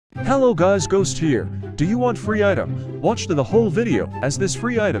Hello guys, Ghost here. Do you want free item? Watch the whole video as this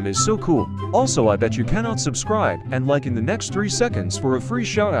free item is so cool. Also, I bet you cannot subscribe and like in the next 3 seconds for a free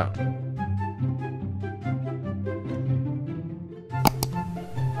shoutout.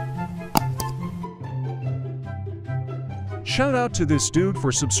 Shout out to this dude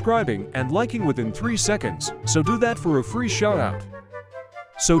for subscribing and liking within 3 seconds, so do that for a free shoutout.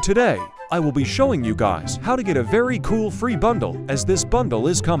 So today, I will be showing you guys how to get a very cool free bundle, as this bundle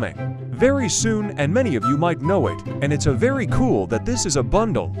is coming very soon and many of you might know it, and it's a very cool that this is a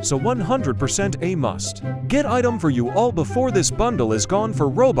bundle, so 100% a must. Get item for you all before this bundle is gone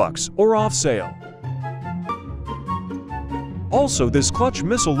for Robux or off sale. Also, this clutch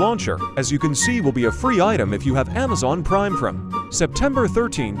missile launcher, as you can see, will be a free item if you have Amazon Prime from September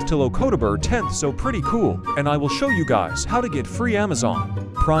 13th till October 10th, so pretty cool, and I will show you guys how to get free Amazon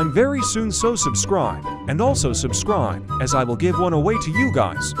Prime very soon, so subscribe, and also subscribe, as I will give one away to you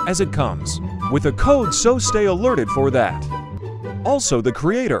guys as it comes with a code, so stay alerted for that. Also, the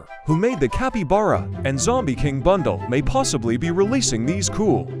creator who made the Capybara and Zombie King bundle may possibly be releasing these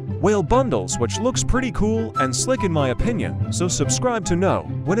cool whale bundles, which looks pretty cool and slick in my opinion, so subscribe to know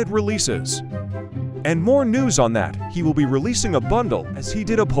when it releases. And more news on that, he will be releasing a bundle as he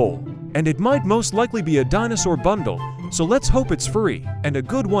did a poll, and it might most likely be a dinosaur bundle, so let's hope it's free and a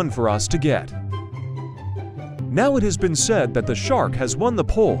good one for us to get. Now it has been said that the shark has won the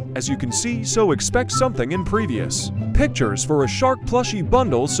poll, as you can see, so expect something in previous pictures for a shark plushie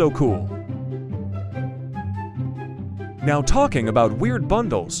bundle, so cool. Now talking about weird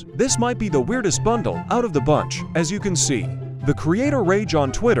bundles, this might be the weirdest bundle out of the bunch, as you can see. The creator Rage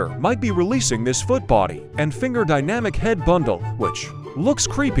on Twitter might be releasing this foot body and finger dynamic head bundle, which looks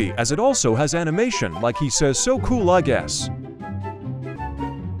creepy as it also has animation like he says, so cool I guess.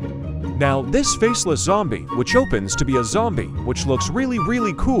 Now this faceless zombie, which opens to be a zombie, which looks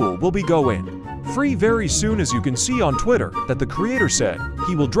really cool, will be going free very soon, as you can see on Twitter that the creator said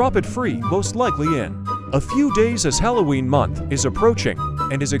he will drop it free most likely in a few days, as Halloween month is approaching,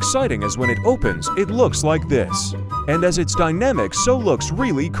 and as exciting as when it opens it looks like this, and as it's dynamic so looks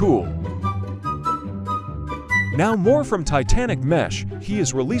really cool. Now more from Titanic Mesh, he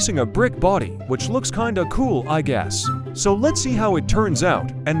is releasing a brick body which looks kinda cool I guess, so let's see how it turns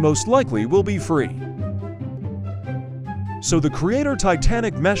out, and most likely will be free. So the creator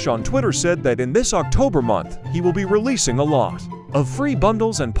Titanic Mesh on Twitter said that in this October month he will be releasing a lot of free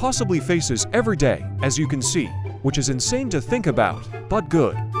bundles and possibly faces every day, as you can see, which is insane to think about, but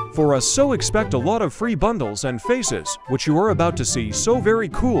good for us, so expect a lot of free bundles and faces, which you are about to see, so very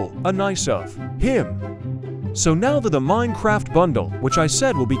cool, a nice of him. So now that the Minecraft bundle, which I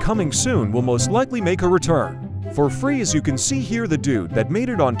said will be coming soon, will most likely make a return for free, as you can see here. The dude that made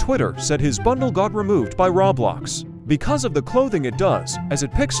it on Twitter said his bundle got removed by Roblox because of the clothing it does, as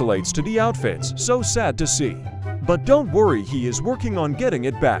it pixelates to the outfits, so sad to see. But don't worry, he is working on getting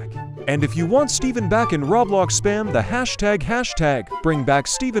it back. And if you want Steven back in Roblox, spam the hashtag bring back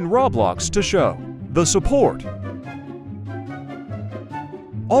Steven Roblox to show the support.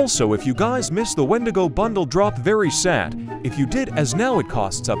 Also, if you guys missed the Wendigo bundle drop, very sad if you did, as now it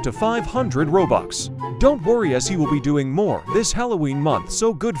costs up to 500 Robux. Don't worry, as he will be doing more this Halloween month,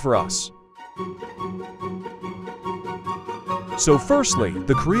 so good for us. So firstly,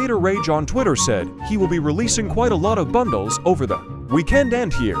 the creator Rage on Twitter said he will be releasing quite a lot of bundles over the weekend,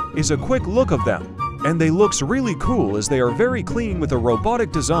 and here is a quick look of them. And they looks really cool as they are very clean with a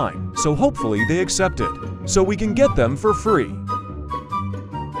robotic design, so hopefully they accept it, so we can get them for free.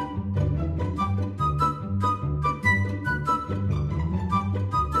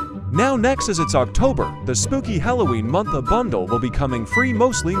 Now next, as it's October, the spooky Halloween month, a bundle will be coming free,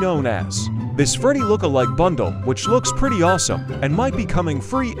 mostly known as this Freddy lookalike bundle, which looks pretty awesome and might be coming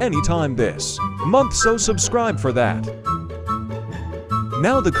free anytime this month, so subscribe for that.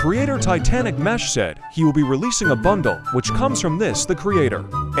 Now the creator Titanic Mesh said he will be releasing a bundle which comes from this the creator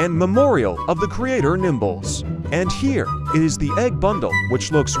and memorial of the creator Nimbles. And here it is the egg bundle,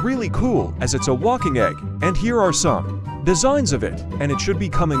 which looks really cool as it's a walking egg, and here are some designs of it, and it should be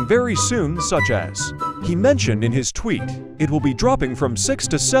coming very soon, such as he mentioned in his tweet it will be dropping from 6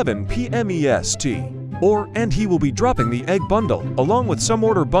 to 7 p.m. EST, and he will be dropping the egg bundle along with some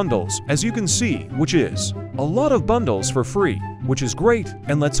order bundles, as you can see, which is a lot of bundles for free, which is great,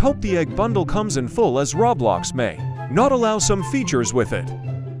 and let's hope the egg bundle comes in full, as Roblox may not allow some features with it.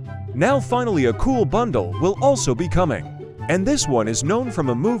 Now finally, a cool bundle will also be coming, and this one is known from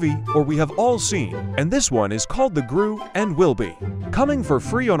a movie or we have all seen, and this one is called The Gru and will be coming for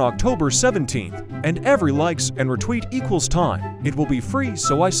free on October 17th, and every likes and retweet equals time. It will be free,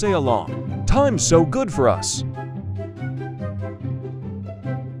 so I say along. Time's so good for us.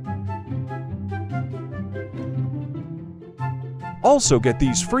 Also get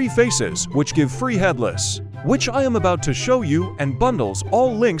these free faces which give free headless, which I am about to show you, and bundles,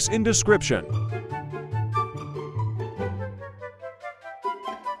 all links in description.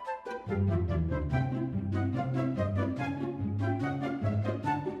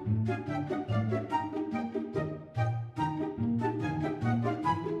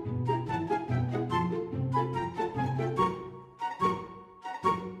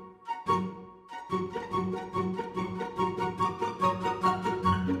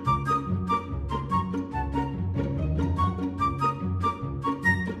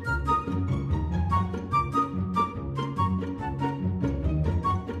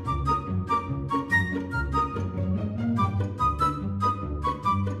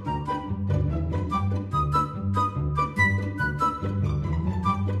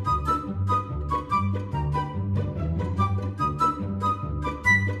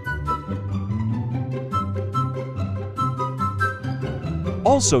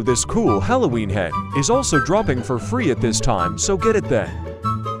 Also, this cool Halloween head is also dropping for free at this time, so get it then.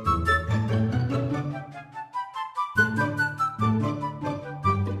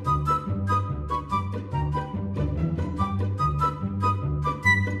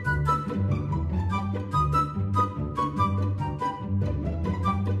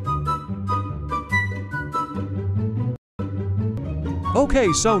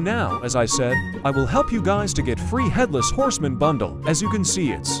 Okay, so now, as I said, I will help you guys to get free Headless Horseman bundle. As you can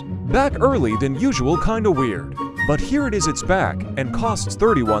see, it's back early than usual, kinda weird. But here it is, it's back, and costs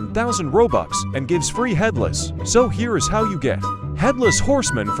 31,000 Robux, and gives free Headless. So here is how you get Headless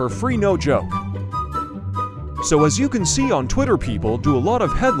Horseman for free, no joke. So as you can see on Twitter, people do a lot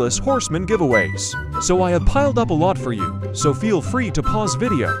of Headless Horseman giveaways. So I have piled up a lot for you, so feel free to pause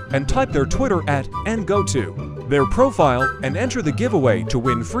video and type their Twitter at and go to their profile and enter the giveaway to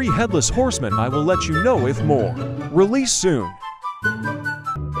win free Headless Horseman. I will let you know if more release soon.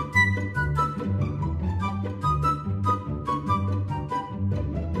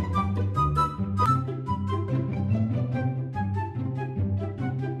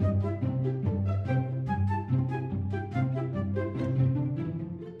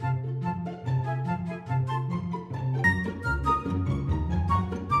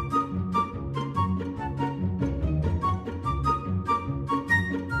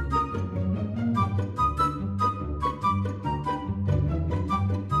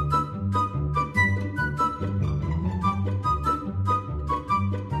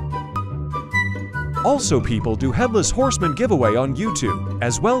 Also, people do Headless Horseman giveaway on YouTube,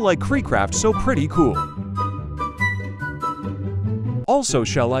 as well like Creecraft, so pretty cool. Also,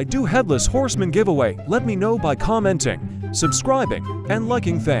 shall I do Headless Horseman giveaway? Let me know by commenting, subscribing, and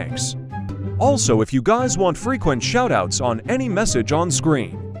liking, thanks. Also, if you guys want frequent shoutouts on any message on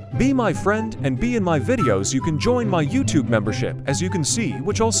screen, be my friend and be in my videos, you can join my YouTube membership, as you can see,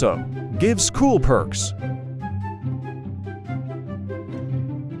 which also gives cool perks.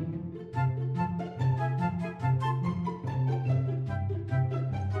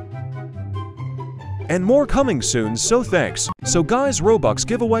 And more coming soon, so thanks. So guys, Robux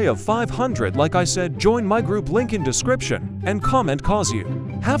giveaway of 500, like I said, join my group, link in description, and comment, cause you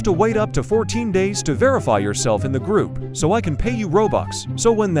have to wait up to 14 days to verify yourself in the group, so I can pay you Robux.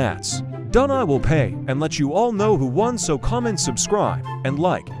 So when that's done, I will pay and let you all know who won, so comment, subscribe, and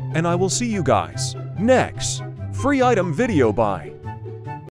like, and I will see you guys next free item video. Bye.